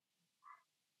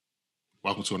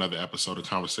Welcome to another episode of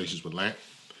Conversations with Lamp.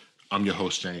 I'm your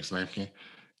host, James Lampkin.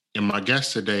 And my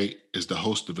guest today is the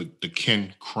host of the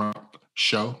Ken Crump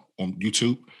Show on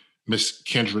YouTube, Miss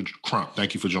Kendra Crump.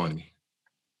 Thank you for joining me.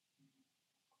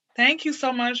 Thank you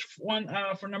so much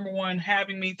for number one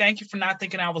having me. Thank you for not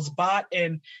thinking I was bot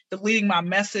and deleting my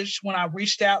message when I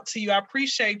reached out to you. I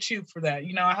appreciate you for that.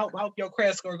 You know, I hope your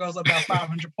credit score goes up about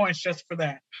 500 points just for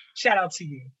that. Shout out to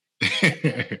you.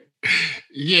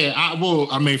 Yeah,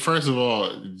 first of all,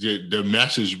 the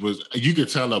message was, you could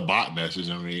tell a bot message.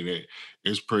 I mean,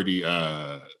 it's pretty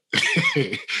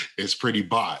it's pretty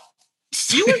bot.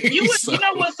 You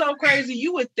know what's so crazy?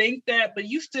 You would think that, but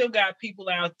you still got people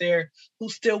out there who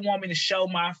still want me to show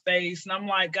my face, and I'm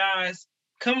like, guys,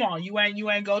 come on, you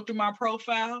ain't go through my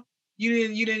profile.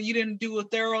 You didn't do a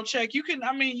thorough check. You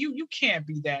can't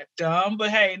be that dumb.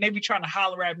 But hey, and they be trying to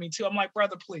holler at me too. I'm like,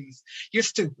 brother, please, you're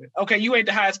stupid. Okay, you ain't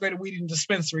the highest grade of weed in the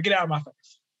dispensary. Get out of my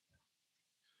face.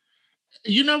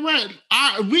 You know what?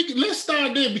 Let's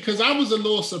start there because I was a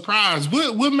little surprised.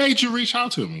 What made you reach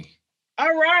out to me?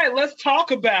 All right, let's talk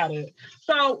about it.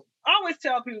 So I always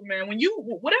tell people, man,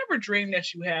 whatever dream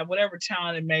that you have, whatever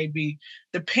talent it may be,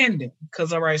 dependent,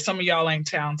 because all right, some of y'all ain't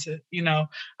talented. You know,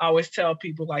 I always tell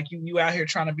people like you out here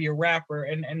trying to be a rapper,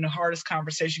 and the hardest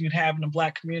conversation you can have in the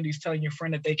Black community is telling your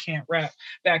friend that they can't rap.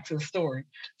 Back to the story.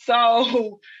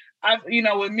 So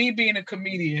with me being a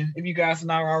comedian, if you guys have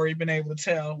not already been able to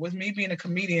tell, with me being a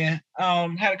comedian,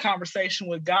 had a conversation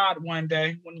with God one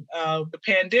day when the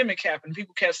pandemic happened.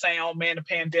 People kept saying, oh man, the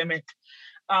pandemic,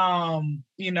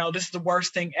 this is the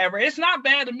worst thing ever. It's not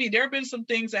bad to me. There have been some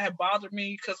things that have bothered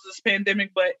me because of this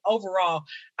pandemic, but overall,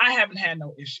 I haven't had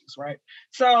no issues, right?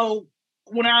 So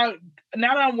now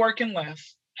that I'm working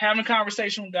less, having a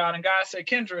conversation with God, and God said,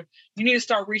 Kendra, you need to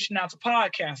start reaching out to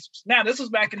podcasters. Now, this was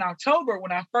back in October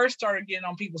when I first started getting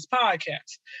on people's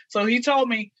podcasts. So he told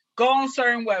me, go on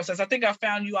certain websites. I think I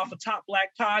found you off of Top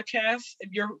Black Podcasts.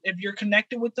 If you're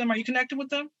connected with them, are you connected with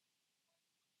them?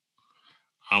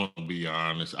 I'm gonna be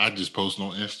honest. I just post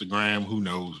on Instagram. Who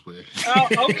knows? But oh,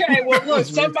 okay. Well, look,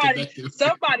 somebody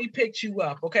picked you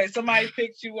up. Okay, somebody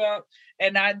picked you up,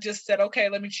 and I just said, okay,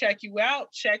 let me check you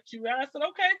out. Checked you out. I said,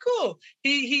 okay, cool.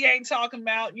 He ain't talking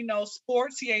about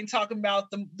sports. He ain't talking about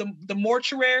the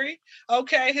mortuary.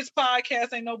 Okay, his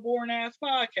podcast ain't no boring ass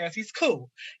podcast. He's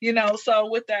cool. So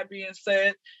with that being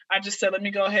said, I just said, let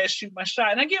me go ahead and shoot my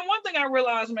shot. And again, one thing I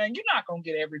realized, man, you're not gonna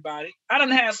get everybody. I done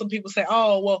had some people say,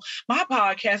 oh, well, my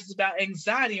podcast is about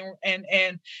anxiety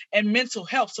and mental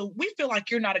health. So we feel like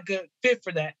you're not a good fit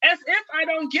for that. As if I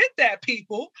don't get that,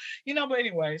 people. But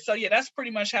anyway, so yeah, that's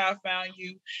pretty much how I found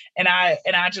you. And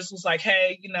I just was like,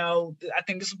 hey, I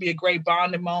think this would be a great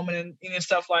bonding moment and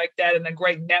stuff like that, and a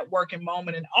great networking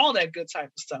moment and all that good type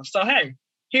of stuff. So hey,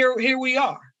 here we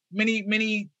are,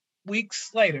 many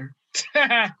weeks later.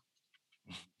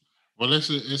 Well,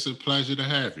 it's a pleasure to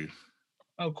have you.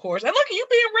 Of course. And look at you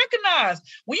being recognized.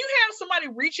 When you have somebody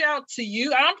reach out to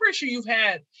you, I'm pretty sure you've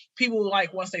had people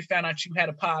like, once they found out you had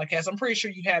a podcast, I'm pretty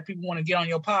sure you had people want to get on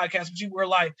your podcast, but you were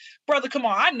like, brother, come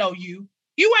on, I know you.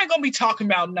 You ain't gonna be talking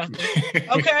about nothing.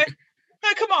 Okay?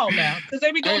 Hey, come on now. Because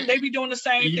they be doing the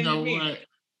same thing to me. What?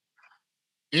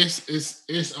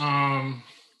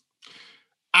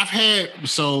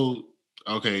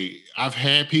 I've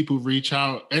had people reach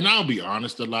out, and I'll be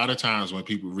honest, a lot of times when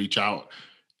people reach out,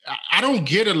 I don't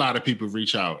get a lot of people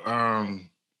reach out. I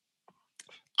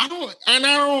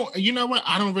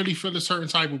don't really feel a certain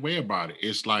type of way about it.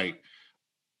 It's like,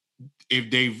 if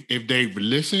they've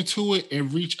listened to it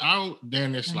and reach out,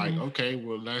 then it's like, okay,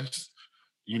 well, let's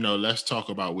talk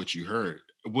about what you heard.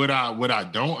 What I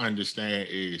don't understand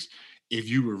is if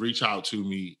you would reach out to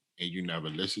me and you never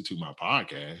listen to my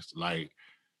podcast, like,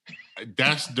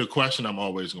 that's the question I'm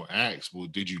always going to ask. Well,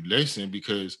 did you listen?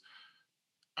 Because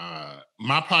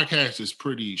my podcast is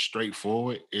pretty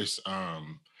straightforward. It's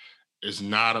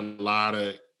not a lot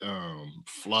of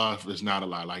fluff. It's not a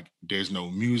lot, like, there's no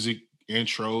music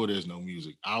intro, there's no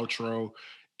music outro.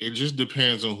 It just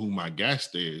depends on who my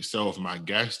guest is. So if my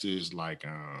guest is like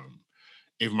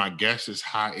if my guest is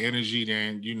high energy,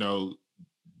 then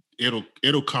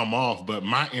it'll come off, but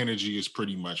my energy is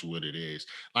pretty much what it is.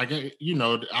 Like,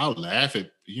 I'll laugh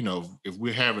at, if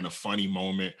we're having a funny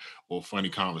moment or funny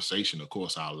conversation, of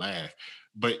course I'll laugh.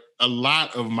 But a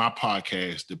lot of my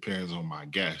podcast depends on my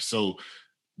guest. So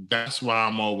that's why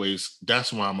I'm always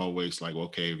like,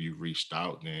 okay, if you reached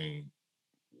out, then,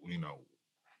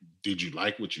 did you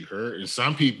like what you heard? And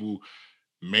some people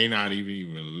may not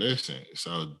even listen.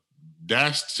 So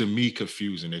that's, to me,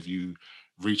 confusing if you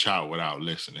reach out without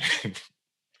listening.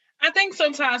 I think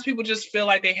sometimes people just feel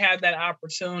like they have that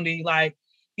opportunity. Like,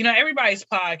 everybody's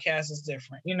podcast is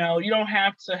different. You don't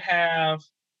have to have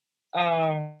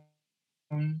um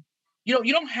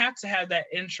you don't have to have that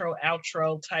intro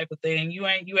outro type of thing. You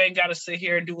ain't got to sit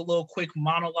here and do a little quick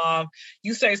monologue.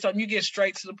 You say something, you get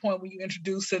straight to the point when you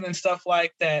introduce it and stuff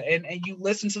like that, and you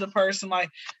listen to the person. Like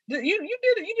you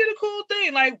did a cool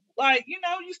thing. Like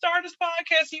you started this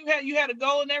podcast, you had a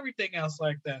goal and everything else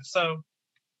like that. So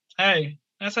hey,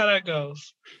 that's how that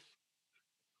goes.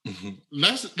 Mm-hmm.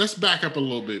 Let's back up a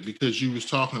little bit, because you was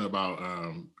talking about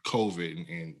COVID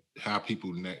and how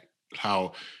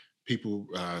people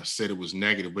said it was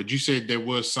negative, but you said there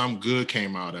was some good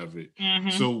came out of it. Mm-hmm.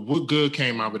 So what good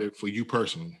came out of it for you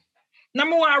personally?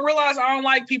 Number one, I realized I don't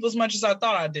like people as much as I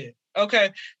thought I did.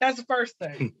 Okay, that's the first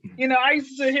thing. I used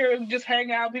to sit here and just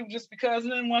hang out with people just because,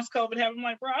 and then once COVID happened, I'm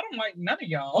like, bro, I don't like none of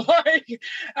y'all. Like,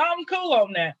 I'm cool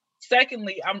on that.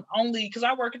 Secondly, I'm only, because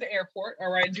I work at the airport,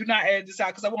 all right? Do not edit this out,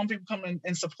 because I want people to come in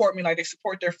and support me like they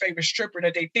support their favorite stripper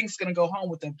that they think is going to go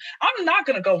home with them. I'm not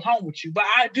going to go home with you, but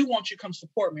I do want you to come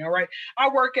support me, all right? I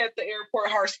work at the airport,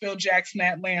 Hartsfield Jackson,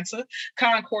 Atlanta.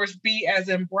 Concourse B as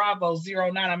in Bravo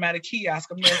 09. I'm at a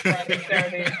kiosk. I'm there Friday,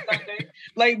 Saturday, and Sunday,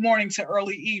 late morning to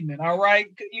early evening, all right?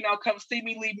 Come see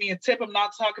me, leave me a tip. I'm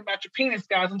not talking about your penis,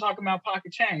 guys. I'm talking about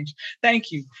pocket change.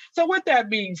 Thank you. So with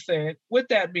that being said,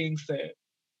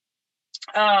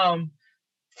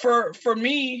 for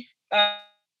me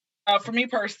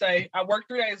per se, I work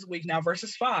 3 days a week now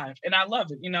versus 5, and I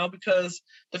love it, because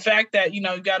the fact that you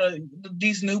got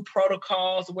these new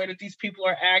protocols, the way that these people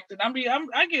are acting.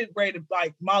 I get ready to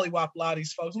like mollywop a lot of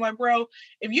these folks. I'm like, bro,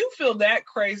 if you feel that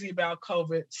crazy about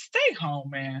COVID, stay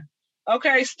home, man.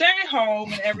 Okay, stay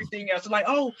home and everything else. Like,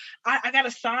 oh, I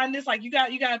gotta sign this. Like, you got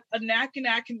a napkin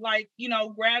I can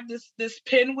grab this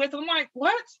pen with. I'm like,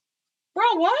 what,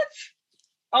 bro? What?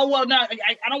 Oh, well, no,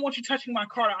 I don't want you touching my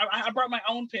card. I brought my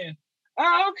own pen.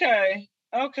 Oh, okay.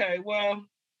 Okay, well,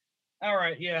 all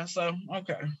right, yeah, so,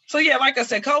 okay. So, yeah, like I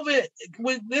said,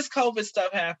 with this COVID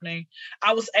stuff happening,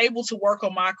 I was able to work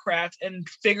on my craft and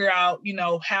figure out,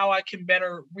 how I can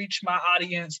better reach my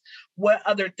audience, what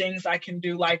other things I can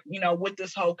do, like, with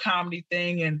this whole comedy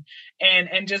thing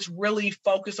and just really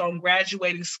focus on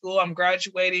graduating school. I'm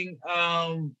graduating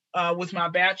with my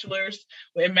bachelor's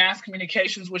in mass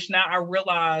communications, which now I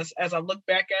realize as I look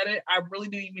back at it, I really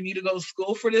didn't even need to go to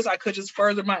school for this. I could just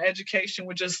further my education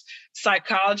with just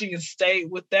psychology and stay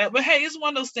with that. But hey, it's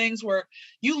one of those things where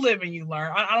you live and you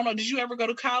learn. I don't know. Did you ever go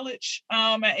to college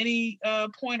at any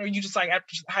point, or you just like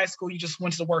after high school, you just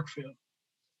went to the work field?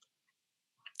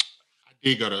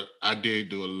 I did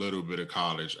do a little bit of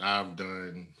college. I've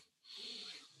done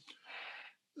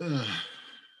when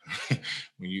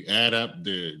you add up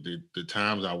the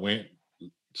times I went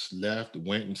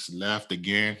and left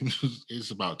again,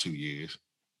 it's about 2 years.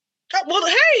 Well,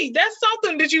 hey, that's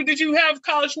something. Did you have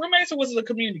college roommates, or was it a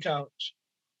community college?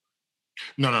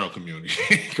 No, community.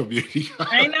 Community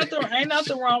college. Ain't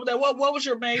nothing wrong with that. What was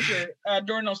your major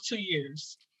during those 2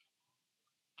 years?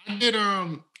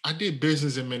 I did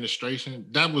business administration.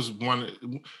 That was one.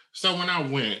 So when I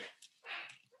went,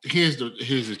 here's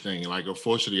the thing. Like,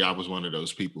 unfortunately, I was one of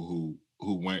those people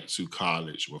who went to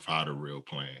college without a real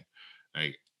plan.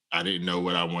 Like, I didn't know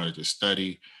what I wanted to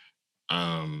study.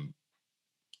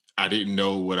 I didn't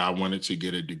know what I wanted to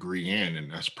get a degree in,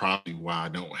 and that's probably why I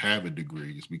don't have a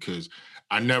degree, is because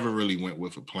I never really went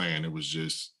with a plan. It was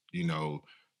just,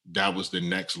 that was the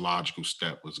next logical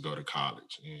step, was go to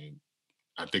college. And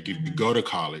I think if you go to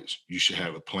college, you should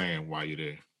have a plan while you're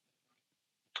there.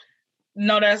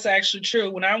 No, that's actually true.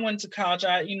 When I went to college,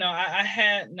 I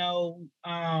had no,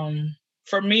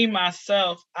 for me,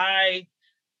 myself, I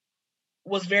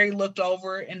was very looked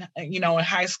over in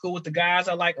high school with the guys.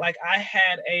 I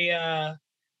had a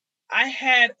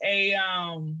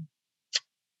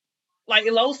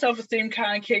low self-esteem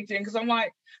kind of kicked in, because I'm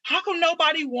like, how come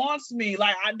nobody wants me?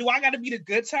 Like, do I got to be the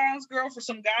good times girl for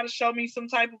some guy to show me some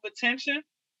type of attention,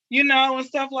 and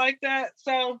stuff like that?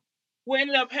 So what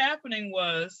ended up happening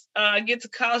was I get to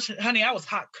college, honey, I was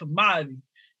hot commodity.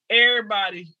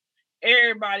 Everybody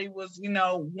was,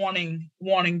 wanting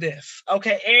this.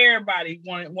 Okay, everybody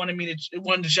wanted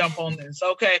to jump on this.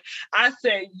 Okay, I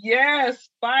said yes,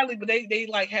 finally, but they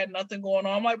like had nothing going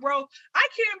on. I'm like, bro, I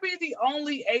can't be the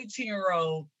only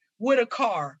 18-year-old with a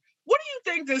car. What do you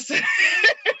think this is?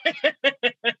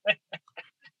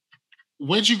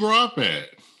 Where'd you grow up at?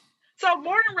 So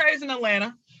born and raised in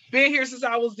Atlanta. Been here since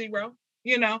I was 0.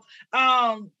 And I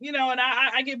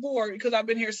get bored because I've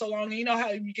been here so long. And you know how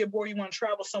you get bored, you want to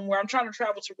travel somewhere. I'm trying to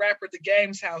travel to Rapper the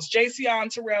Game's house, Jayceon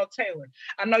Terrell Taylor.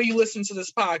 I know you listen to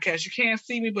this podcast. You can't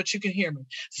see me, but you can hear me.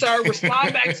 Sir,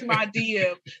 respond back to my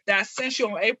DM that I sent you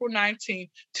on April 19th,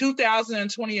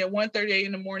 2020 at 1:38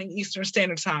 in the morning Eastern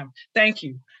Standard Time. Thank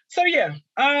you. So yeah,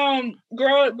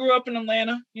 grew up in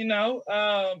Atlanta,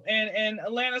 and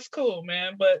Atlanta's cool,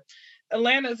 man. But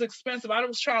Atlanta is expensive. I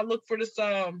was trying to look for this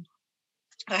a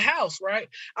house, right?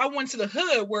 I went to the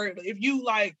hood where if you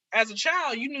like as a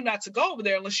child, you knew not to go over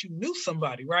there unless you knew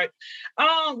somebody, right?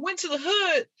 Went to the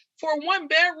hood for 1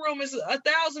 bedroom is $1,000. I'm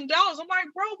like,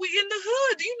 bro, we in the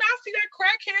hood. Do you not see that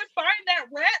crackhead fighting that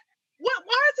rat?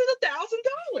 Why is it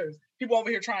 $1,000? People over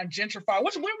here trying to gentrify.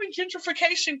 What are we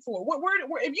gentrification for?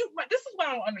 This is what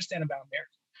I don't understand about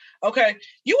America. Okay,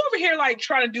 you over here like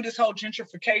trying to do this whole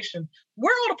gentrification.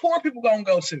 Where are all the poor people gonna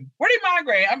go to? Where they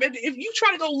migrate? I mean, if you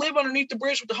try to go live underneath the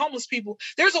bridge with the homeless people,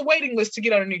 there's a waiting list to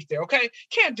get underneath there. Okay,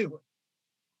 can't do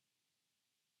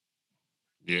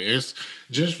it. Yeah, it's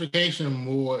gentrification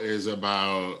more is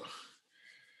about.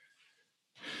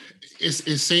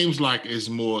 It seems like it's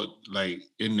more like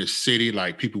in the city,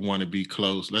 like people want to be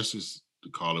close. Let's just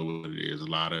call it what it is. A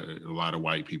lot of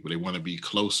white people, they want to be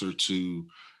closer to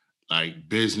like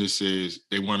businesses.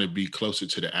 They want to be closer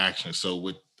to the action.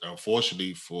 So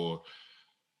unfortunately for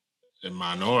the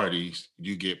minorities,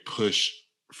 you get pushed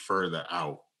further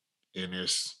out. And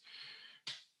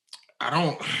I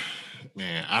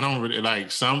don't really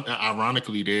like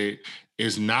ironically, there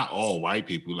is not all white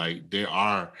people. Like there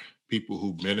are people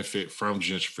who benefit from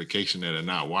gentrification that are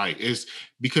not white. It's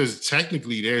because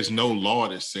technically there's no law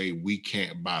that say we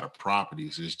can't buy the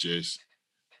properties. It's just,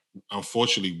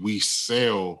 unfortunately, we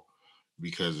sell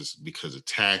because of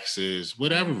taxes,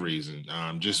 whatever reason,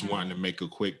 just wanting to make a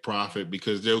quick profit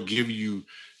because they'll give you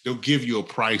a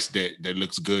price that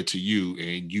looks good to you,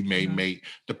 and you may make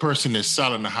the person that's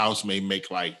selling the house may make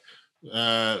like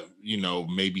maybe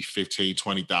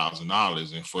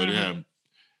 $15,000-$20,000, and for them,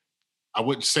 I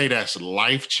wouldn't say that's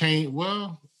life change.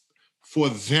 Well, for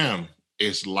them,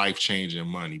 it's life changing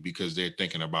money because they're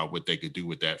thinking about what they could do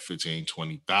with that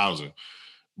 $15,000-$20,000.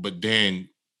 But then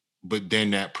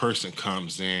that person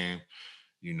comes in,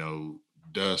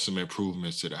 does some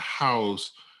improvements to the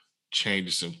house,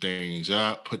 changes some things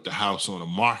up, put the house on the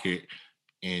market,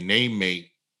 and they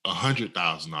make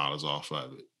 $100,000 off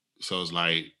of it. So it's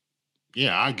like,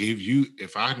 yeah, I'll give you,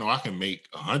 if I know I can make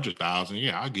 $100,000,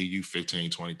 yeah, I'll give you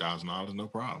 $15,000-$20,000, no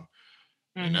problem.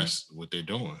 And that's what they're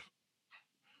doing.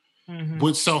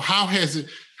 But so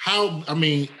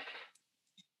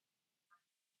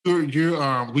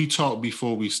we talked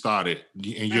before we started, and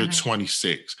you're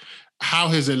 26.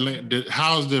 How's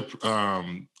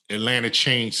the Atlanta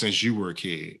changed since you were a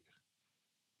kid?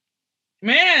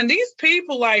 Man, these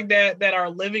people like that are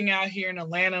living out here in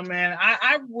Atlanta, man,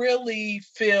 I really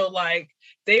feel like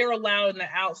they are allowing the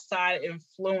outside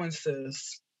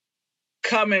influences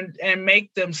come in and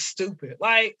make them stupid.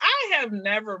 Like, I have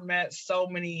never met so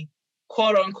many,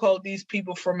 quote unquote, these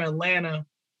people from Atlanta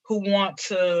who want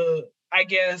to, I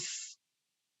guess,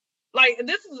 like,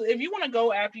 this is, if you want to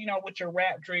go after, with your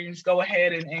rap dreams, go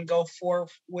ahead and go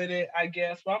forth with it, I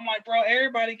guess. But I'm like, bro,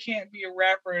 everybody can't be a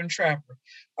rapper and trapper.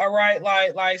 All right.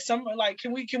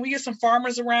 Can we get some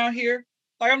farmers around here?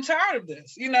 Like, I'm tired of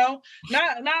this, Not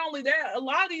only that, a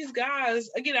lot of these guys,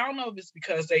 again, I don't know if it's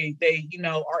because they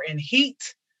are in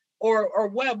heat or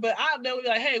what, but they'll be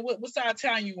like, hey, what side of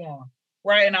town you on?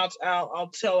 Right, and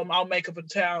I'll tell them, I'll make up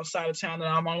a side of town that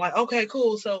I'm on. Like, okay,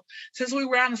 cool. So since we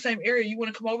were around the same area, you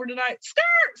want to come over tonight?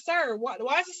 Sir, why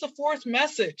is this the fourth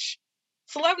message?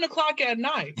 It's 11 o'clock at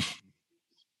night.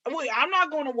 I'm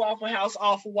not going to Waffle House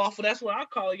off of Waffle. That's what I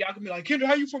call it. Y'all can be like, Kendra,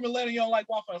 how you from Atlanta? You don't like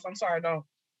Waffle House? I'm sorry, I don't.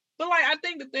 But like, I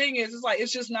think the thing is, it's like,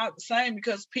 it's just not the same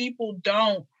because people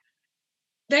don't.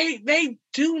 They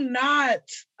do not.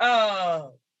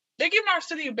 They give our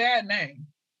city a bad name.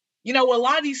 A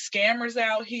lot of these scammers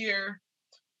out here,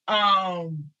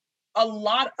 a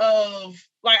lot of,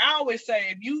 like I always say,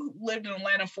 if you lived in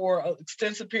Atlanta for an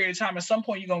extensive period of time, at some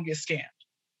point you're going to get scammed.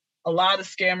 A lot of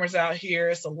scammers out here.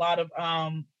 It's a lot of,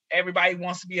 everybody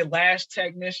wants to be a lash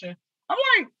technician. I'm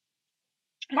like,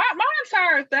 my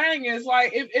entire thing is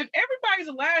like, if everybody's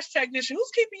a lash technician,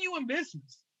 who's keeping you in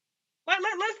business? Like,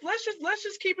 let's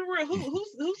just keep it real.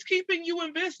 Who's keeping you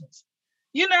in business?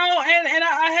 And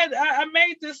I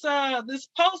made this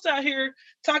post out here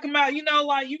talking about,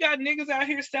 like, you got niggas out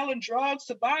here selling drugs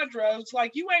to buy drugs.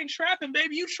 Like, you ain't trapping,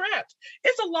 baby, you trapped.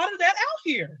 It's a lot of that out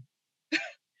here.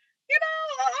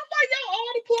 I'm like, y'all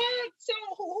all the plug. So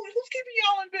who's keeping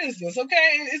y'all in business?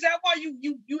 Okay, is that why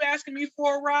you asking me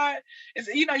for a ride? Is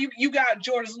you got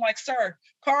Jordans? I'm like, sir,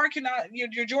 car cannot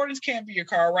your Jordans can't be your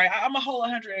car, right? I'm a whole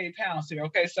 180 pounds here,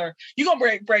 okay, sir. You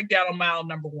gonna break down on mile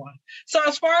number one. So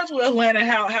as far as with Atlanta,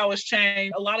 how it's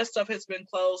changed, a lot of stuff has been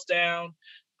closed down.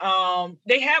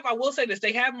 I will say this,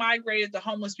 they have migrated the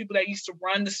homeless people that used to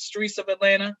run the streets of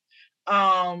Atlanta,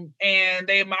 and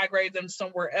they migrated them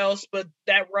somewhere else, but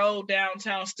that road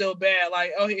downtown still bad.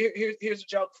 Like, oh, here's a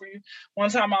joke for you. One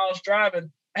time I was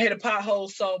driving, I hit a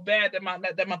pothole so bad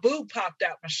that my boob popped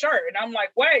out my shirt, and I'm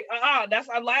like, wait, that's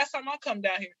the last time I come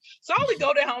down here. So I only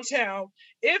go downtown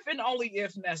if and only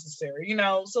if necessary,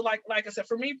 So like I said,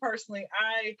 for me personally,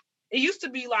 it used to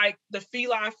be like the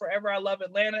feline forever. I love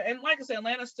Atlanta, and like I said,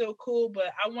 Atlanta's still cool,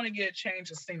 but I want to get a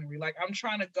change of scenery. Like, I'm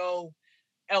trying to go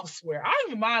elsewhere. I don't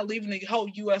even mind leaving the whole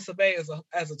US of A as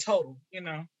a total,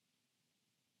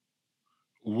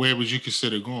 Where would you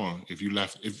consider going if you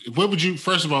left? Where would you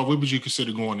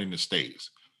consider going in the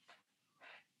States?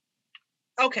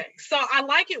 Okay, so I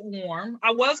like it warm.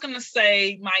 I was gonna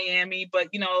say Miami, but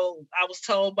I was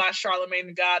told by Charlemagne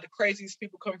the God the craziest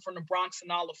people come from the Bronx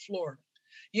and all of Florida.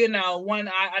 When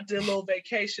I did a little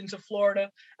vacation to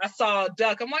Florida, I saw a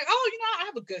duck. I'm like, oh, I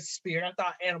have a good spirit. I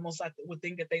thought animals would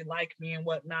think that they like me and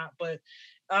whatnot, but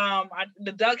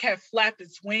the duck had flapped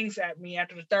its wings at me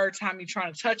after the third time he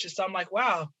trying to touch it. So I'm like,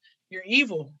 wow, you're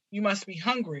evil. You must be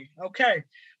hungry. Okay.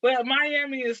 But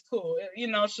Miami is cool.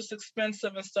 It's just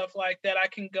expensive and stuff like that. I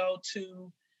can go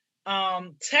to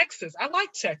Texas. I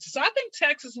like Texas. So I think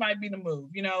Texas might be the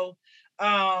move,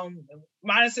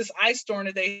 minus this ice storm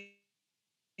that they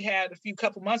had a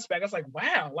couple months back. I was like,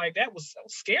 wow, like that was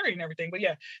scary and everything. But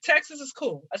yeah, Texas is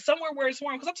cool. Somewhere where it's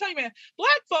warm. Because I'm telling you, man,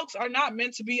 Black folks are not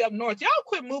meant to be up north. Y'all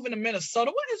quit moving to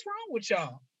Minnesota. What is wrong with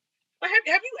y'all? Like,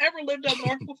 have you ever lived up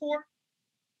north before?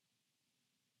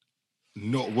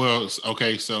 No. Well,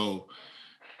 okay, so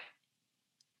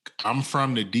I'm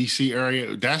from the DC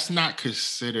area. That's not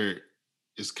considered.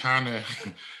 It's kind of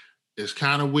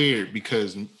weird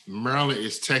because Maryland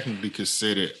is technically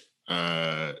considered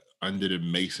under the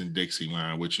Mason-Dixie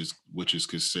line, which is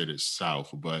considered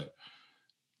south, but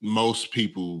most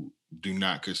people do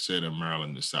not consider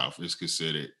Maryland the south. It's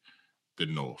considered the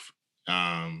north.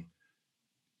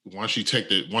 Once you take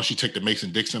the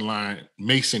Mason-Dixie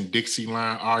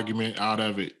line argument out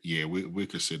of it, yeah, we're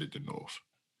considered the north.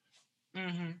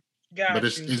 Mm-hmm. But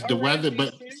it's the weather.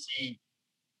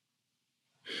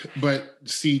 But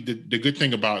see, the good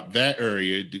thing about that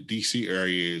area, the DC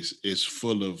area, is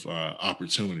full of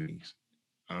opportunities.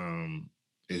 We're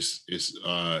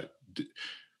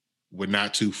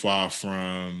not too far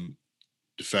from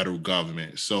the federal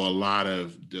government, so a lot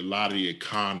of the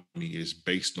economy is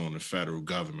based on the federal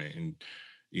government, and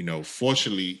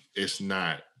fortunately, it's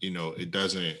not. It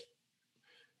doesn't.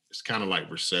 It's kind of like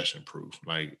recession proof.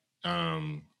 Like,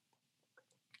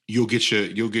 you'll get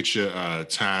your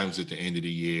times at the end of the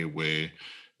year where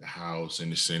the House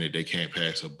and the Senate, they can't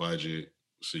pass a budget,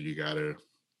 so you gotta,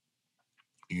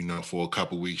 for a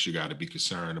couple of weeks, you got to be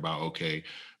concerned about, okay,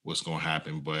 what's going to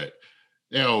happen. But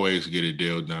they always get a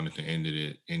deal done at the end of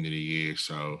the year.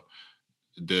 So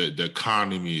the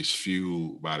economy is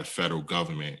fueled by the federal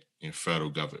government and federal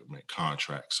government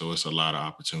contracts. So it's a lot of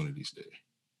opportunities there.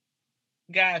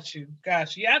 Got you.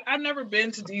 Yeah, I've never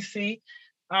been to DC.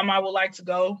 I would like to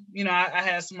go. I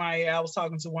had somebody. I was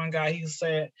talking to one guy. He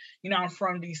said, I'm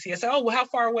from DC. I said, oh, well, how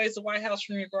far away is the White House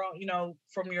from your girl?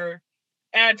 From your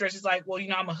address? He's like, well,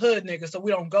 I'm a hood nigga, so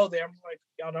we don't go there. I'm like,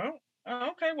 y'all don't? Oh,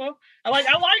 okay, well, I like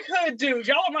hood dudes.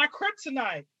 Y'all are my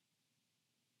kryptonite.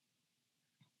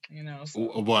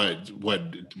 So. What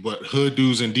hood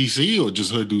dudes in DC or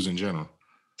just hood dudes in general?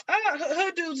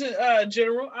 Hood dudes in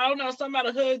general. I don't know, something about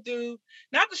a hood dude,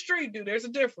 not the street dude. There's a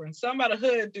difference. Something about a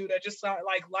hood dude that just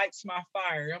like lights my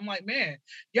fire. I'm like, man,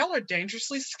 y'all are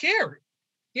dangerously scary.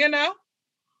 I know.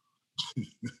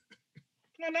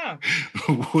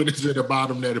 What is it about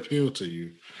them that appeal to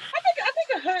you? I think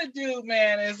a hood dude,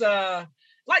 man, is like,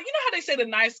 how they say the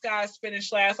nice guys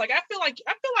finish last. Like, I feel like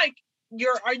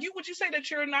would you say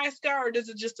that you're a nice guy, or does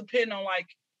it just depend on like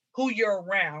who you're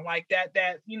around? Like that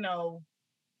that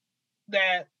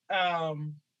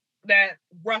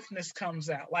roughness comes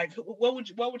out. Like, what would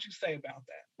you say about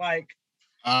that? Like,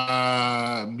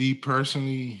 me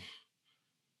personally,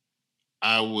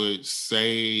 I would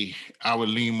say I would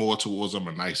lean more towards I'm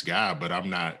a nice guy, but I'm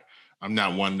not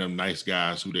one of them nice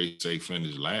guys who they say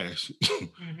finish last.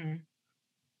 Mm-hmm.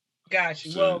 Got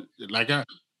you. So, like I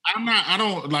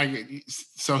don't like.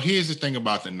 So here's the thing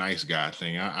about the nice guy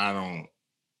thing. I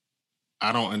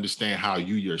don't understand how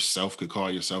you yourself could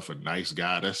call yourself a nice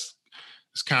guy.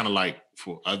 it's kind of like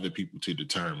for other people to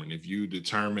determine. If you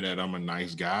determine that I'm a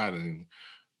nice guy, then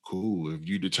cool. If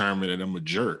you determine that I'm a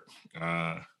jerk,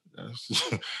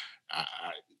 that's, I,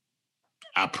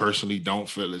 I personally don't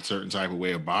feel a certain type of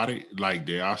way about it. Like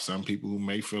there are some people who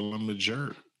may feel I'm a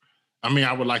jerk. I mean,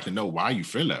 I would like to know why you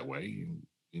feel that way,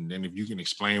 and then if you can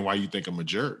explain why you think I'm a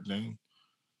jerk, then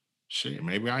shit,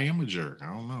 maybe I am a jerk. I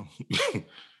don't know.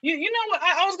 You know what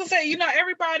I was gonna say,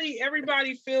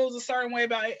 everybody feels a certain way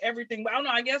about everything, but I don't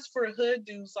know, I guess for hood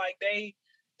dudes, like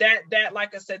that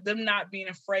like I said, them not being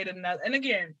afraid of nothing. And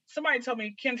again, somebody told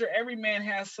me, Kendra, every man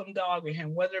has some dog in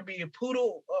him, whether it be a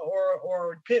poodle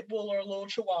or pit bull or a little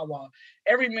chihuahua.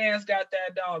 Every man's got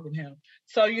that dog in him.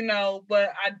 So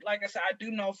but I like I said, I do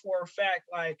know for a fact,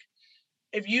 like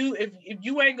if you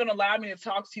ain't gonna allow me to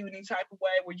talk to you any type of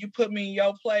way where you put me in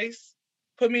your place,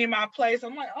 put me in my place,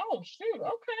 I'm like, oh shoot,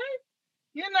 okay.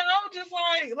 Just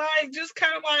just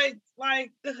kind of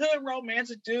like the hood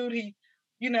romantic dude. He,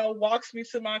 walks me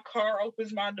to my car,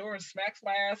 opens my door, and smacks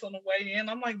my ass on the way in.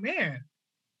 I'm like, man,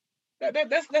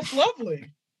 that's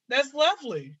lovely. That's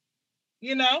lovely.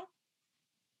 It's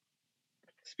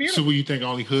So, beautiful. what you think?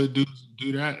 Only hood dudes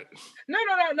do that? No.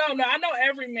 I know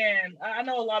every man. I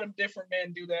know a lot of different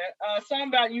men do that. Something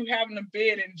about you having a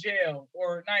bid in jail,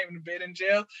 or not even a bid in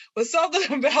jail, but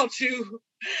something about you.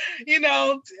 I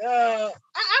don't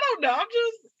know.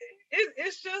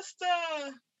 It's just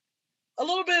a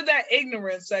little bit of that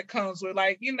ignorance that comes with,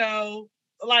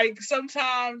 like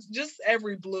sometimes just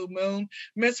every blue moon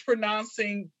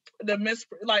mispronouncing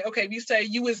like, okay, if you say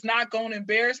you is not going to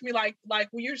embarrass me, like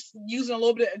when you're using a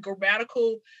little bit of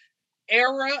grammatical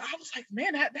error, I was like,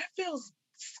 man, that feels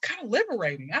kind of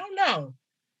liberating. I don't know.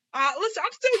 Listen,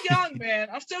 I'm still young, man.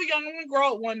 I'm still young. I'm gonna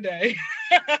grow up one day.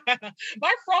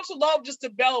 My frontal lobe just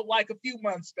developed like a few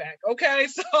months back. Okay,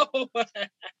 so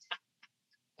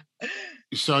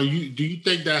So, do you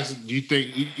think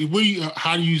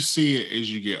how do you see it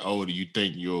as you get older? You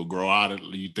think you'll grow out of it?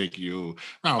 You think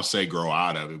I don't say grow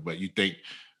out of it, but you think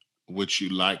what you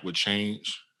like would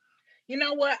change? you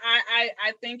know what?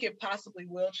 I think it possibly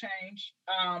will change.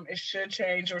 It should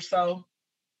change or so.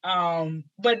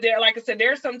 But there, like I said,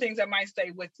 there are some things that might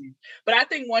stay with you. But I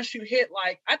think once you hit,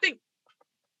 I think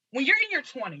when you're in your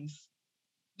 20s,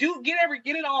 get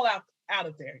it all out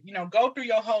of there. Go through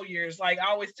your whole years. Like I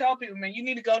always tell people, man, you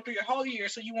need to go through your whole year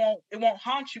so it won't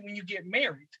haunt you when you get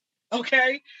married.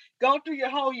 Okay? Go through your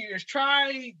whole years.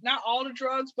 Try not all the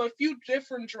drugs, but a few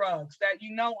different drugs that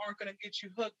aren't going to get you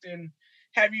hooked and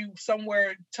have you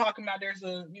somewhere talking about there's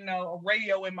a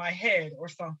radio in my head or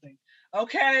something.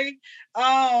 Okay?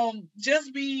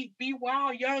 Just be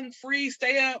wild, young, free,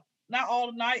 stay up not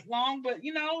all night long, but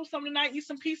some of the night, eat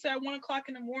some pizza at 1:00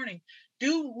 in the morning.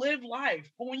 Do live life.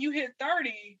 But when you hit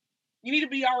 30, you need to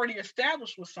be already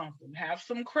established with something. Have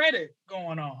some credit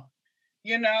going on.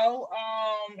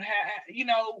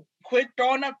 Quit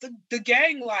throwing up the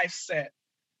gang life set.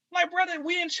 Like, brother,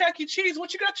 we in Chuck E. Cheese.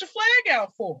 What you got your flag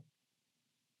out for?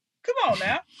 Come on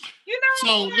now.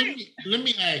 So let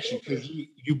me ask you, because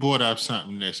you brought up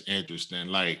something that's interesting,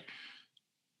 like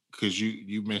because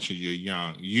you mentioned you're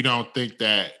young. You don't think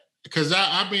that, because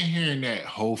I've been hearing that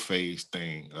whole phase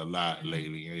thing a lot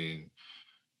lately, and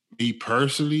me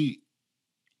personally,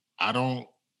 I don't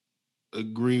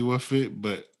agree with it.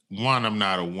 But one, I'm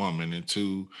not a woman, and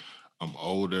two, I'm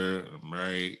older, I'm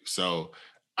married, so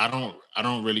I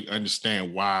don't really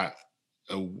understand why.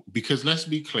 Because let's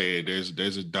be clear,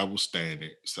 there's a double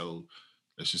standard. So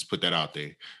let's just put that out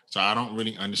there. So I don't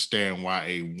really understand why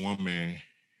a woman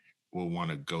will want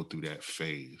to go through that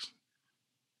phase.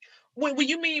 What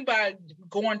you mean by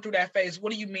going through that phase?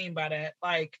 What do you mean by that?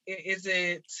 Like, is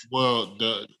it? Well,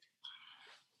 the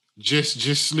just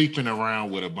sleeping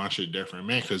around with a bunch of different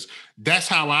men, because that's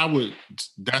how I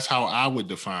would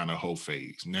define a whole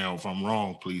phase. Now, if I'm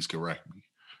wrong, please correct me.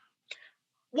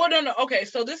 Well, no. Okay,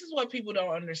 so this is what people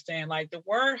don't understand. Like the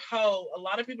word "hoe," a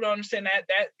lot of people don't understand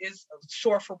that is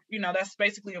short for that's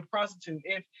basically a prostitute.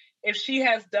 If she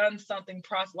has done something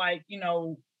like in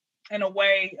a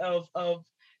way of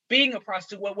being a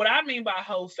prostitute. What I mean by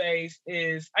hoe phase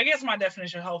is, I guess my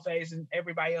definition of hoe phase and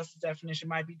everybody else's definition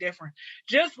might be different.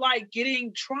 Just like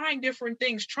trying different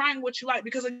things, trying what you like,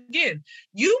 because again,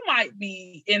 you might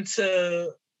be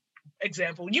into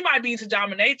you might be into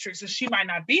dominatrix and she might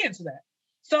not be into that.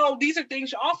 So these are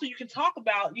things also you can talk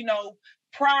about,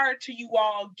 prior to you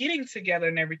all getting together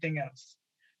and everything else.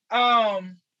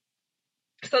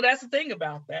 So that's the thing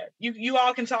about that. You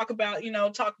all can talk about,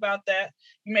 talk about that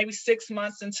maybe 6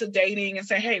 months into dating and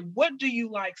say, hey, what do you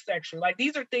like sexually? Like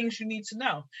these are things you need to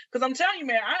know. Because I'm telling you,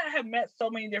 man, I have met so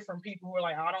many different people who are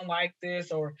like, I don't like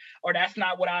this, or that's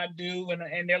not what I do.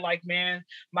 And they're like, man,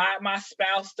 my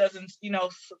spouse doesn't,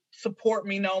 support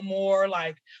me no more,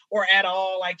 like, or at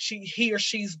all, like he or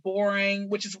she's boring,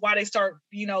 which is why they start,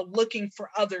 looking for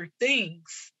other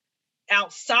things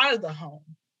outside of the home,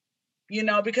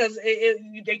 because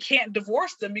they can't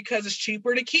divorce them because it's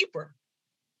cheaper to keep her,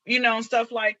 and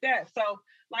stuff like that. So,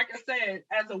 like I said,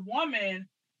 as a woman,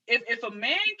 if a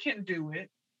man can do it,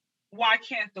 why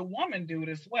can't the woman do it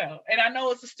as well? And I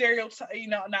know it's a stereotype,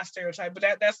 not stereotype, but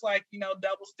that's like,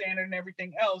 double standard and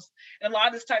everything else. And a lot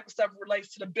of this type of stuff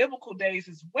relates to the biblical days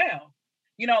as well.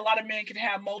 A lot of men can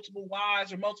have multiple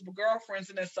wives or multiple girlfriends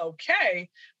and it's okay,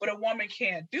 but a woman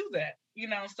can't do that,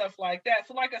 stuff like that.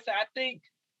 So like I said,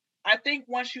 I think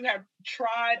once you have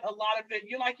tried a lot of it,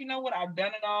 you're like, you know what, I've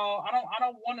done it all. I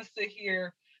don't want to sit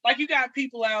here. Like you got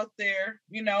people out there,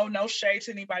 no shade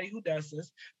to anybody who does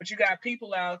this, but you got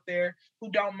people out there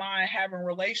who don't mind having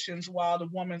relations while the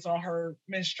woman's on her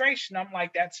menstruation. I'm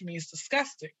like, that to me is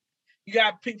disgusting. You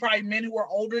got probably men who are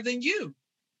older than you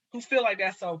who feel like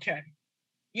that's okay.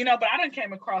 But I done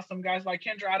came across some guys like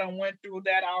Kendra. I done went through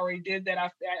that. I already did that.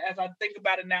 As I think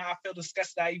about it now, I feel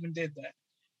disgusted I even did that.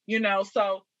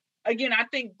 So again, I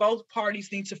think both parties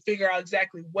need to figure out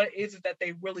exactly what is it that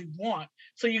they really want,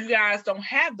 so you guys don't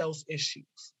have those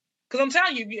issues. Because I'm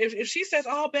telling you, if she says,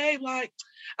 "Oh, babe, like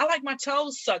I like my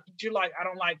toes sucked," you're like, "I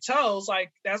don't like toes,"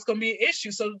 like that's gonna be an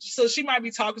issue. So she might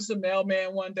be talking to the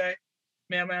mailman one day.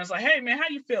 Mailman's like, "Hey man, how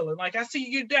you feeling? Like I see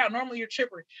you down. Normally you're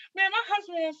chipper. Man, my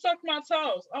husband won't suck my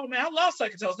toes. Oh man, I love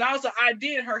sucking toes." Now it's an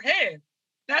idea in her head.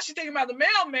 Now she's thinking about the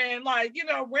mailman, like,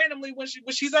 randomly when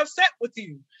she's upset with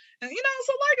you. And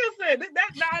so like I said,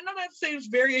 that now I know that seems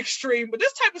very extreme, but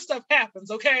this type of stuff happens,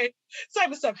 okay? This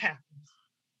type of stuff happens.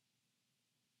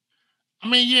 I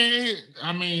mean, yeah.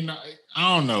 I mean,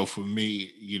 I don't know. For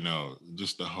me,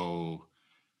 just the whole.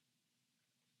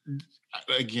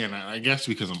 Again, I guess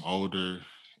because I'm older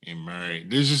and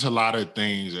married, there's just a lot of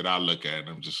things that I look at and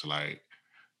I'm just like,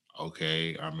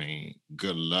 okay, I mean,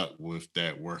 good luck with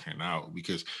that working out.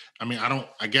 Because I mean,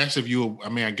 I guess if you, I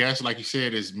mean, I guess like you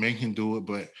said, is men can do it,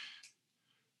 but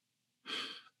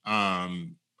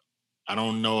um, I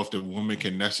don't know if the woman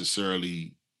can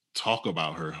necessarily talk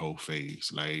about her whole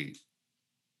phase. Like,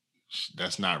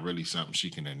 that's not really something she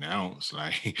can announce.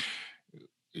 Like,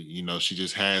 she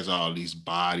just has all these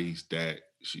bodies that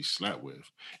she slept with.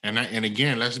 And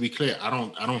again, let's be clear, I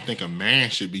don't think a man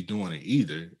should be doing it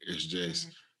either. It's just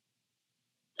Mhm.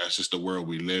 that's just the world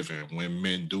we live in. When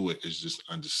men do it, it's just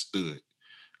understood.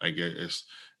 Like it's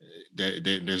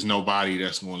there's nobody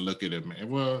that's going to look at a man.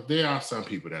 Well, there are some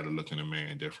people that are looking at a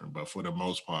man different, but for the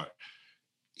most part,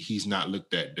 he's not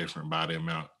looked at different by the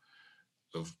amount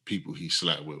of people he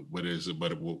slept with. But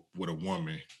with a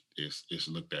woman, it's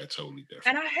looked at totally And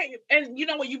different. I hate, and you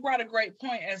know what, you brought a great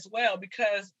point as well,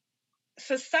 because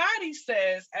society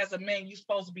says as a man you're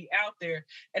supposed to be out there,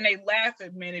 and they laugh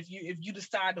at men if you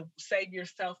decide to save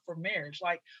yourself for marriage.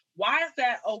 Like, why is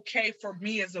that okay for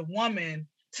me as a woman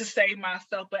to save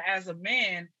myself, but as a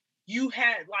man, you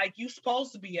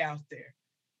supposed to be out there?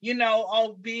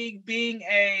 Oh,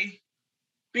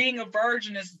 being a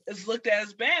virgin is looked at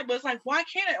as bad, but it's like, why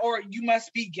can't it? Or you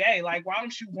must be gay. Like, why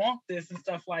don't you want this and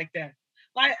stuff like that?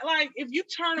 Like if you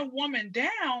turn a woman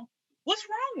down, what's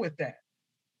wrong with that?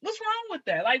 What's wrong with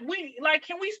that?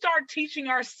 Can we start teaching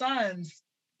our sons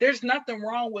there's nothing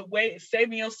wrong with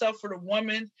saving yourself for the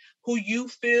woman who you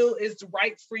feel is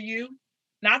right for you,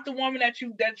 not the woman that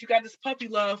you got this puppy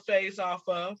love phase off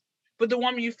of, but the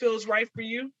woman you feel is right for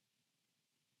you.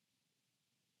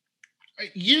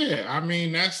 Yeah, I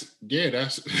mean that's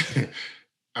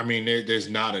I mean there's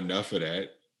not enough of that.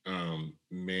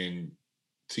 Men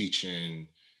teaching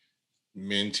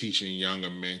teaching younger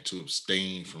men to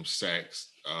abstain from sex.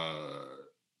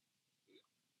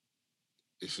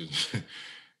 It's a,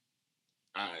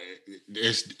 I,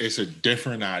 it's a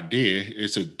different idea.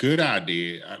 It's a good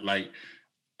idea.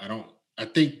 I don't. I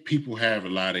think people have a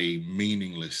lot of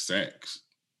meaningless sex.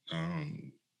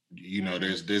 Um,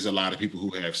 Mm-hmm. there's a lot of people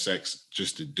who have sex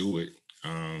just to do it.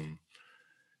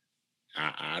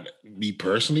 Me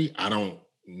personally, I don't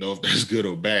know if that's good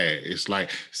or bad. It's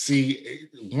like, see,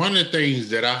 one of the things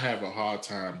that I have a hard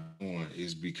time doing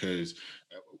is because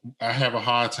I have a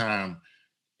hard time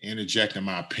interjecting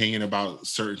my opinion about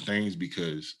certain things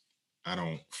because I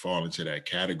don't fall into that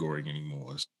category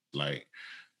anymore. It's like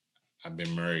I've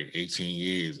been married 18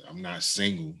 years. I'm not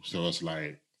single. So it's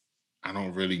like I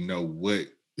don't really know what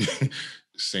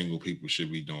single people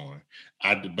should be doing.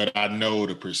 But I know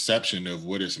the perception of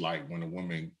what it's like when a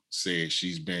woman says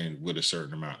she's been with a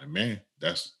certain amount of men.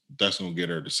 That's gonna get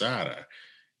her the side eye.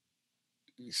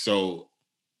 So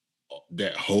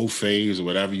that whole phase, or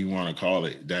whatever you want to call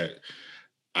it, that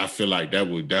I feel like that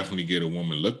would definitely get a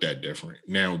woman looked at different.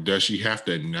 Now, does she have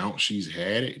to announce she's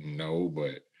had it? No,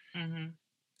 but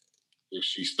if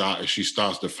she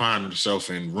starts to find herself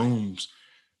in rooms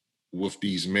with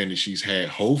these men that she's had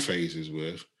whole phases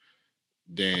with,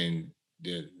 then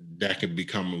that could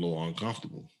become a little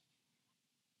uncomfortable.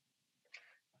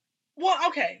 Well,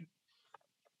 okay.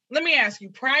 Let me ask you,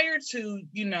 prior to,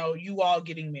 you all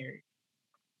getting married,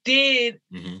 did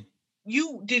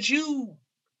you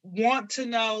want to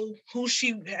know who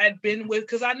she had been with?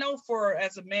 Because I know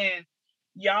as a man,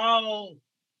 y'all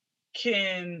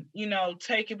can,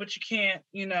 take it, but you can't,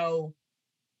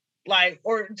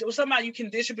 or somebody you can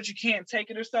dish it, but you can't take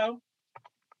it or so.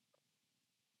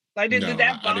 Like, did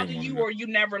that bother you, or you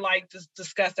never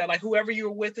discuss that? Like, whoever you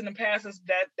were with in the past,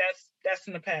 that's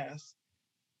in the past.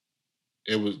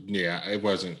 It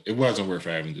wasn't worth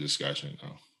having the discussion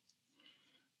though.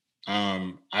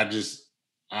 I'm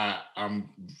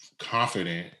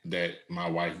confident that my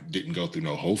wife didn't go through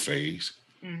no whole phase.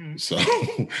 So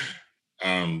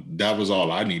that was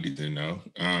all I needed to know.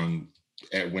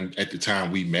 At the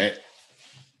time we met,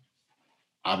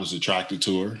 I was attracted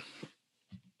to her.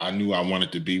 I knew I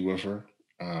wanted to be with her.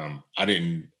 I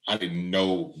didn't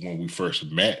know when we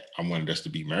first met I wanted us to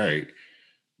be married,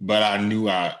 but I knew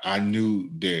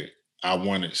that I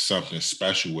wanted something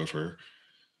special with her.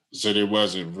 So there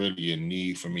wasn't really a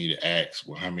need for me to ask,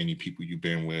 well, how many people you've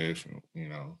been with?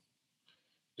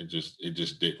 It just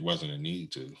wasn't a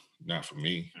need to, not for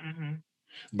me.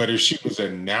 But if she was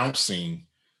announcing,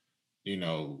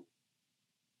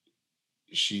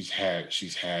 she's had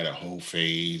a whole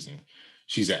phase and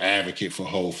she's an advocate for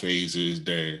whole phases,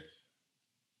 that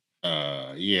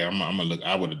I'm gonna look.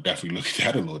 I would have definitely looked at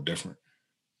that a little different.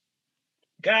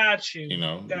 Got you.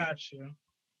 Got you.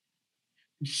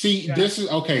 See, this is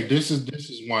okay. This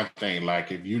is one thing.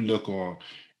 Like, if you look on,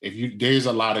 there's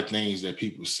a lot of things that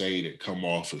people say that come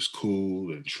off as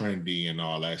cool and trendy and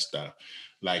all that stuff.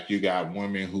 Like, you got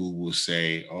women who will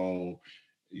say, "Oh,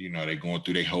 they're going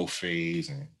through their whole phase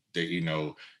and they,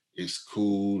 it's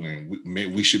cool and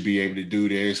we should be able to do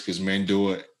this because men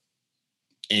do it."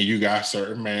 And you got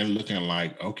certain men looking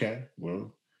like, okay,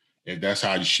 well, if that's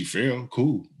how she feel,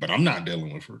 cool. But I'm not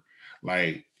dealing with her.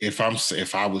 Like, if I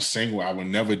was single, I would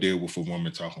never deal with a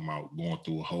woman talking about going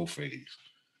through a whole phase.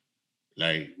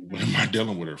 Like, what am I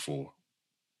dealing with her for?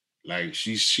 Like,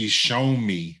 she's shown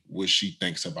me what she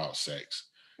thinks about sex.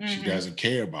 She doesn't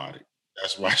care about it.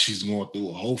 That's why she's going through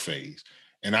a whole phase.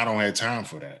 And I don't have time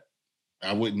for that.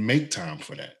 I wouldn't make time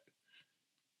for that.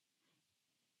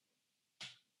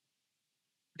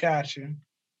 Got you.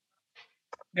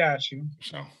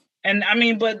 So, and I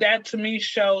mean, but that to me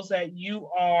shows that you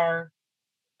are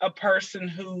a person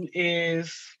who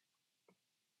is.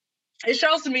 It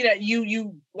shows to me that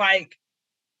you like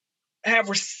have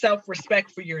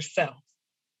self-respect for yourself.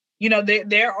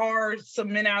 There are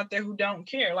some men out there who don't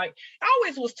care. Like, I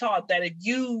always was taught that if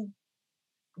you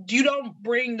don't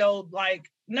bring those, like,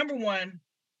 number one,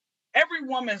 every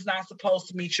woman's not supposed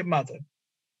to meet your mother.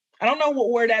 I don't know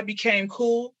where that became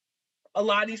cool. A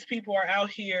lot of these people are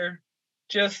out here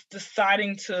just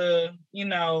deciding to,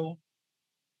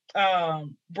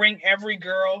 bring every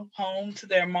girl home to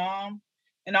their mom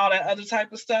and all that other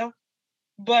type of stuff.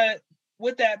 But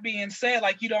with that being said,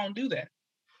 like, you don't do that.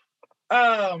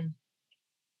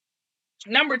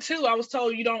 Number two, I was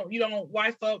told you don't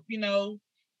wife up,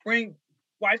 bring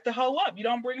wife the hoe up. You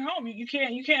don't bring home. You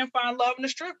can't find love in the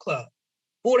strip club.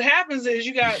 But what happens is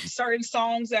you got certain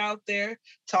songs out there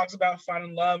talks about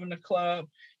finding love in the club.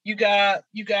 You got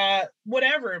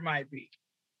whatever it might be.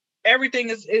 Everything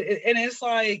is, and it's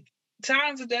like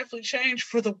times have definitely changed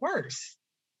for the worse.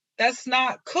 That's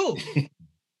not cool.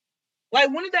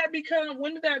 Like, when did that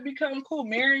become cool?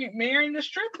 Marrying the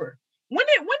stripper. When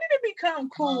did it become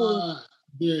cool?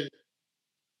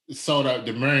 So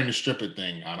the marrying the stripper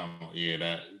thing, I don't know. Yeah,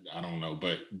 that I don't know.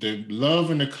 But the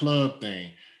love in the club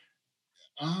thing,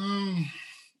 I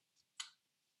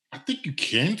think you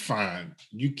can find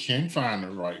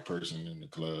the right person in the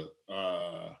club.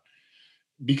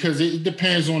 Because it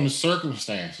depends on the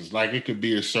circumstances. Like, it could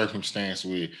be a circumstance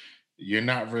where you're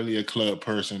not really a club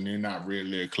person, you're not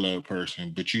really a club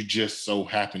person, but you just so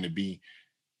happen to be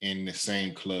in the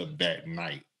same club that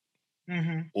night.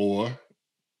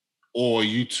 Or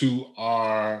you two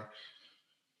are,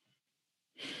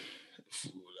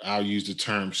 I'll use the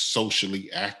term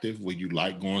socially active, where you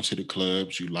like going to the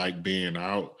clubs, you like being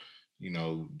out,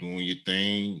 doing your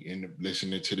thing and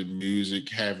listening to the music,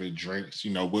 having drinks,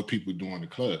 what people do in the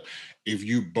club. If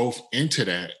you both into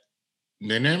that,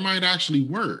 then that might actually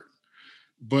work.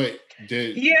 But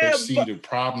the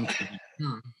problem.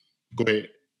 Go ahead.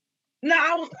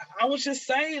 No, I was just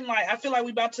saying, like, I feel like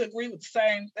we about to agree with the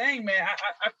same thing, man.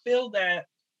 I feel that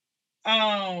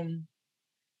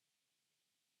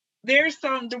there's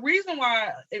the reason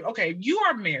why, okay, you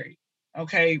are married,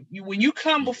 okay? When you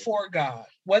come before God,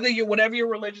 whatever your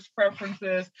religious preference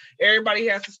is, everybody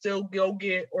has to still go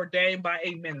get ordained by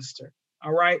a minister,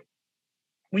 all right?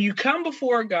 When you come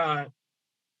before God,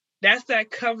 that's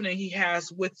that covenant he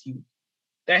has with you,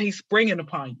 that he's bringing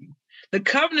upon you. The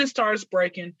covenant starts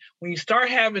breaking when you start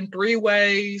having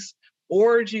 3-ways,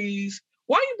 orgies.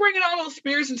 Why are you bringing all those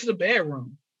spirits into the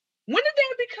bedroom? When did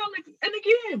that become? And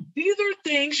again, these are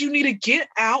things you need to get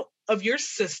out of your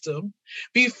system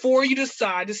before you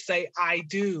decide to say, I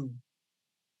do.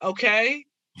 Okay?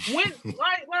 When,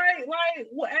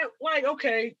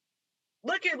 okay,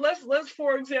 let's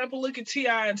for example, look at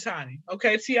T.I. and Tiny.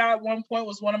 Okay, T.I. at one point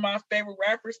was one of my favorite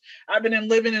rappers. I've been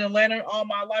living in Atlanta all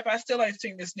my life. I still ain't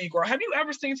seen this Negro. Have you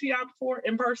ever seen T.I. before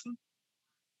in person?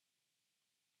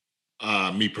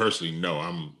 Me personally,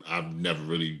 no. I've never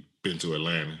really been to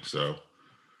Atlanta, so.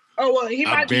 Oh well, he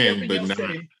might be up in your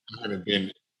city. I haven't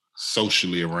been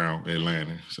socially around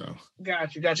Atlanta, so.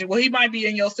 Got you. Well, he might be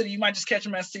in your city. You might just catch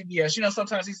him at CBS.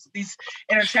 Sometimes these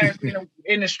entertainers be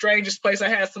in the strangest place. I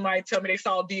had somebody tell me they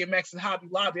saw DMX in Hobby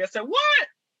Lobby. I said, what?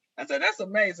 I said, that's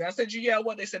amazing. I said, you yell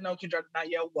what? They said, no, Kendra,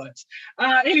 not yell what.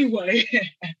 Anyway,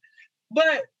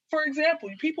 but for example,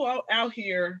 people out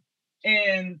here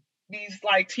in these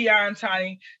like T.I. and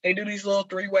Tiny, they do these little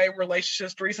 3-way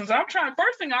relationships, threesomes.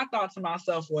 First thing I thought to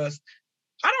myself was,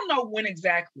 I don't know when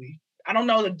exactly. I don't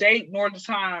know the date nor the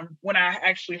time when I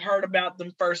actually heard about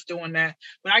them first doing that.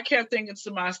 But I kept thinking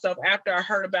to myself after I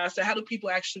heard about it, I said, how do people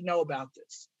actually know about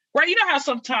this? Right? You know how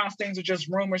sometimes things are just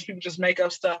rumors, people just make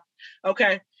up stuff.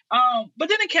 Okay. But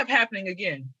then it kept happening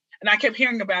again. And I kept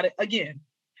hearing about it again.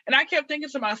 And I kept thinking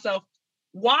to myself,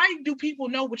 why do people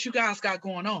know what you guys got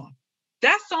going on?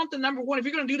 That's something, number one. If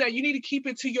you're going to do that, you need to keep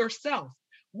it to yourself.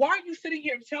 Why are you sitting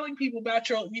here telling people about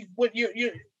what your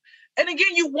and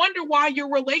again, you wonder why your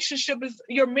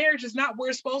marriage is not where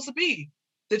it's supposed to be.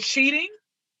 The cheating.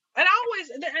 And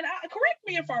correct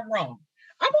me if I'm wrong.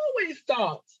 I've always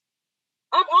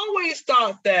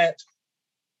thought that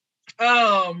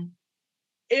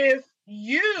if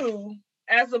you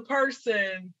as a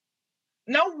person,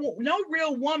 no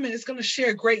real woman is going to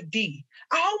share great D.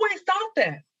 I always thought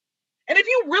that. And if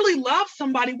you really love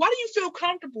somebody, why do you feel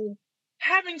comfortable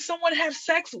having someone have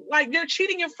sex like they're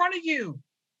cheating in front of you?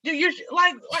 You're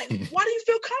like, why do you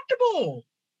feel comfortable?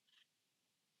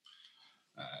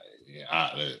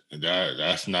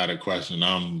 That's not a question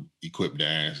I'm equipped to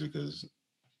answer because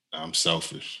I'm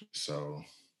selfish. So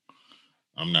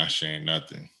I'm not sharing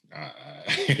nothing.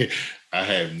 I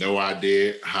have no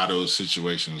idea how those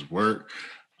situations work.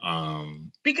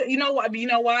 Because you know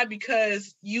why?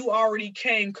 Because you already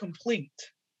came complete.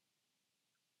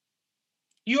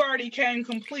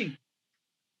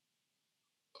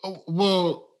 Oh,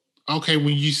 well, okay.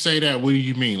 When you say that, what do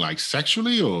you mean? Like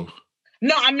sexually or?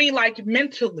 No, I mean like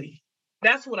mentally.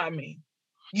 That's what I mean.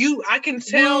 I can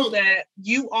tell that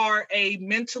you are a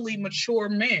mentally mature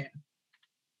man.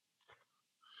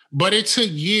 But it took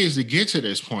years to get to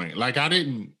this point. Like I've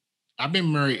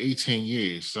been married 18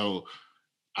 years. So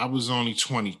I was only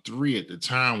 23 at the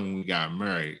time when we got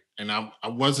married. And I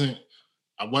wasn't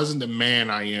the man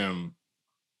I am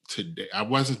today. I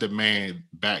wasn't the man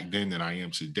back then that I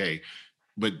am today.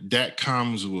 But that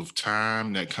comes with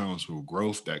time, that comes with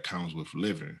growth, that comes with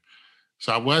living.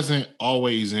 So I wasn't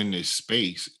always in this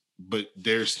space, but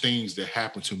there's things that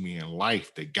happened to me in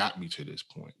life that got me to this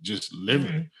point, just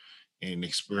living and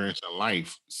experiencing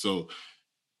life. So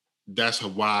that's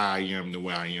why I am the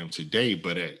way I am today.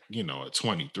 But at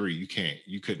 23,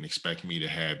 you couldn't expect me to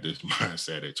have this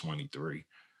mindset at 23.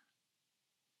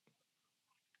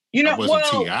 I wasn't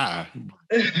T.I.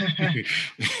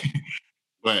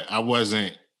 But I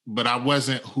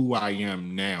wasn't who I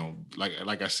am now.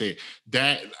 Like I said,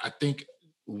 that I think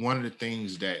one of the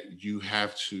things that you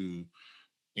have to,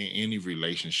 in any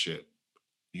relationship,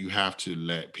 you have to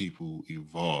let people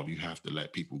evolve. You have to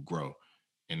let people grow.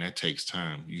 And that takes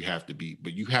time. You have to be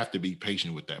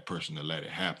patient with that person to let it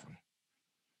happen.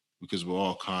 Because we're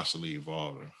all constantly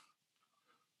evolving.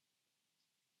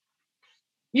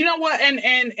 You know what?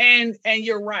 And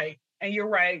you're right. And you're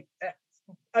right.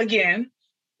 Again,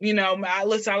 I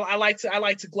like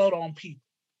to gloat on people.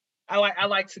 I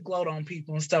like to gloat on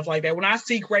people and stuff like that. When I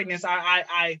see greatness,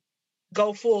 I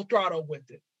go full throttle with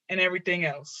it. and everything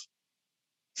else.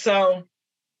 So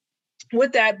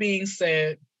with that being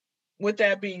said,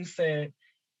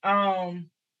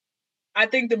 I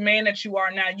think the man that you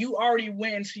are now, you already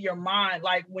went into your mind.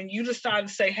 Like when you decide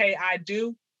to say, hey, I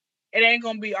do, it ain't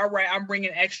going to be, all right, I'm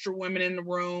bringing extra women in the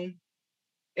room.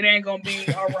 It ain't going to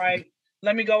be, all right,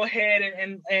 let me go ahead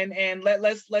and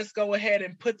let's go ahead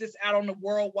and put this out on the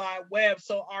World Wide Web.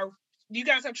 So do you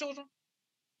guys have children?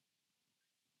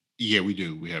 Yeah, we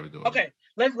do. We have a daughter. Okay.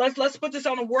 Let's put this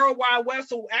on the World Wide Web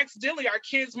so accidentally our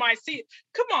kids might see it.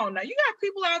 Come on now. You got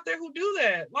people out there who do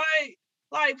that. Like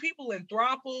people in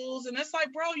thruples, and it's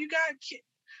like, bro, you got kids.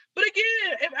 But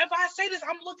again, if I say this,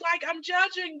 I'm look like I'm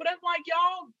judging, but I'm like,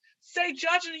 y'all say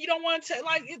judging, you don't want to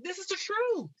this is the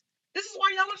truth. This is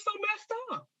why y'all are so messed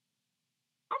up.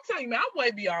 I'm telling you, man, I'm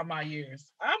way beyond my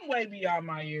years.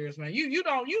 Man.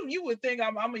 You would think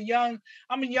I'm a young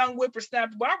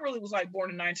whippersnapper, but I really was like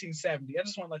born in 1970. I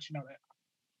just want to let you know that.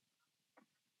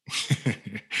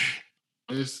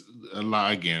 It's a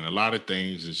lot of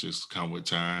things that just come with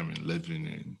time and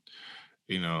living,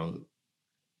 and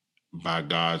by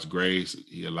God's grace,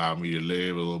 He allowed me to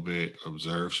live a little bit,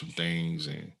 observe some things,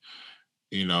 and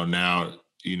now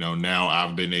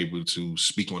I've been able to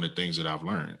speak on the things that I've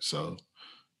learned. So,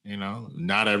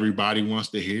 not everybody wants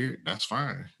to hear it. That's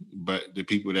fine. But the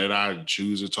people that I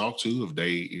choose to talk to, if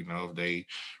they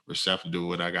receptive to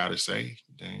what I got to say,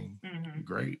 then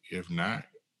great. If not,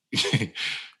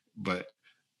 but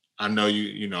I know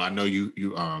you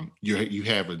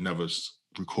have another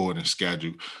recording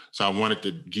schedule. So I wanted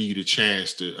to give you the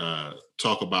chance to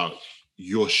talk about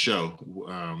your show.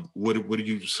 What are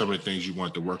some of the things you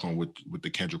want to work on with the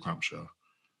Kendra Crump Show?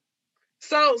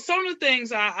 So some of the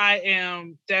things I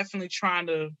am definitely trying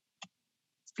to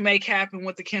make happen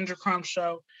with the Kendra Crump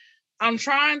Show, I'm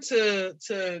trying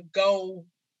to go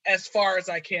as far as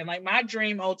I can. Like my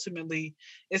dream ultimately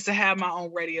is to have my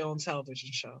own radio and television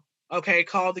show. Okay,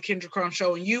 called the Kendra Crump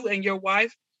Show, and you and your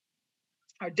wife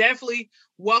are definitely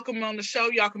welcome on the show.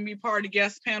 Y'all can be part of the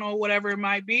guest panel, whatever it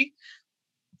might be.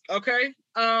 Okay.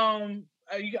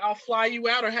 I'll fly you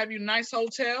out or have you a nice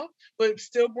hotel, but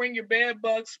still bring your bed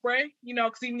bug spray,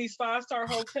 because even these 5-star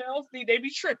hotels, they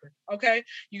be tripping. Okay.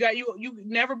 You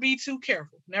never be too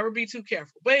careful.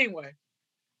 But anyway,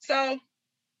 so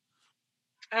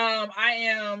I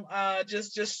am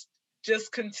just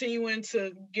continuing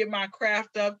to get my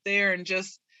craft up there and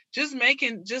just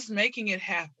making it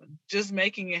happen.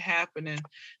 And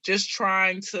just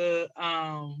trying to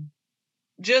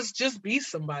just be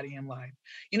somebody in life.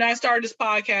 I started this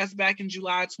podcast back in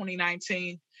July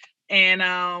 2019,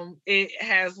 and it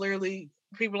has literally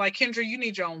people like, Kendra, you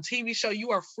need your own TV show.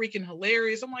 You are freaking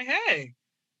hilarious. I'm like, hey,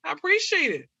 I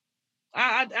appreciate it.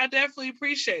 I definitely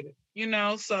appreciate it.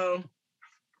 So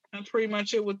that's pretty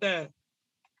much it with that.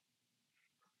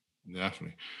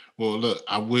 Definitely. Well, look,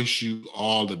 I wish you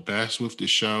all the best with the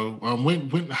show.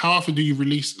 How often do you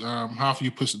release? How often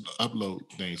you upload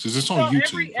things? Is this on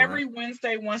YouTube? Every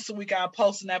Wednesday, once a week, I'll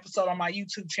post an episode on my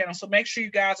YouTube channel. So make sure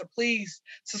you guys are please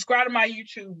subscribe to my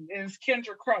YouTube. It's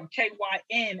Kendra Crump,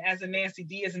 KYN as in Nancy,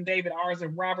 D as in David, R as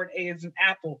in Robert, A as in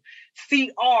Apple,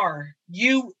 CRUM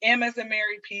as in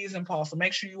Mary, P as in Paul. So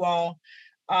make sure you all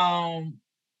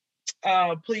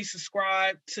please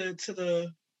subscribe to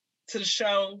the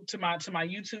show, to my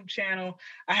YouTube channel.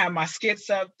 I have my skits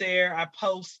up there. I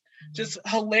post just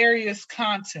hilarious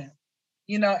content,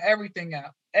 everything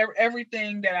up.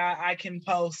 Everything that I can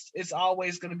post, it's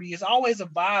always a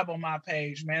vibe on my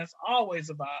page, man. It's always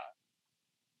a vibe.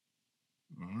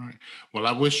 All right. Well,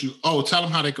 I wish you, tell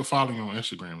them how they can follow you on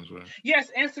Instagram as well.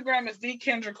 Yes, Instagram is The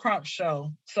Kendra Crump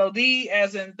Show. So the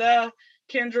as in the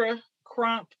Kendra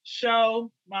Crump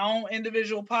Show, my own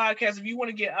individual podcast. If you want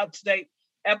to get up to date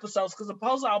episodes, because the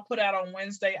posts I'll put out on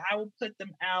Wednesday, I will put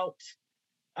them out.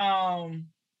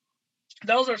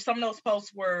 Those are some of those posts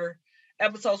where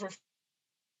episodes were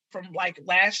from like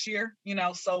last year,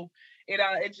 so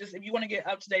it just, if you want to get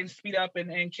up to date and speed up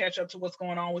and catch up to what's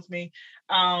going on with me,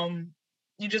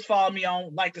 you just follow me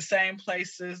on like the same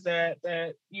places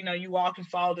that you all can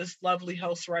follow this lovely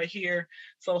host right here.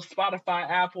 So Spotify,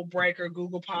 Apple, Breaker,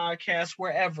 Google Podcasts,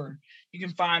 wherever you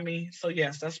can find me. So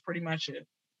yes, that's pretty much it.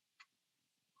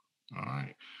 All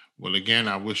right. Well, again,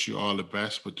 I wish you all the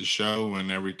best with the show and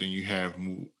everything you have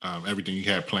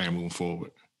planned moving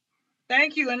forward.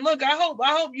 Thank you. And look, I hope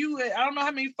you, I don't know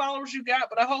how many followers you got,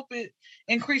 but I hope it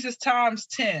increases times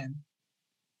 10.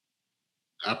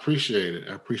 I appreciate it.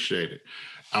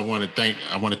 I want to thank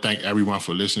everyone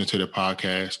for listening to the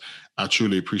podcast. I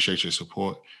truly appreciate your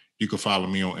support. You can follow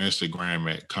me on Instagram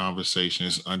at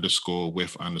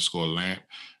conversations_with_lamp.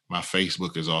 My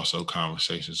Facebook is also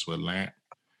Conversations with Lamp.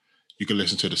 You can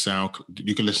listen to the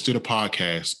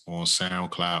podcast on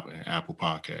SoundCloud and Apple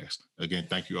Podcasts. Again,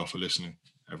 thank you all for listening.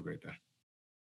 Have a great day.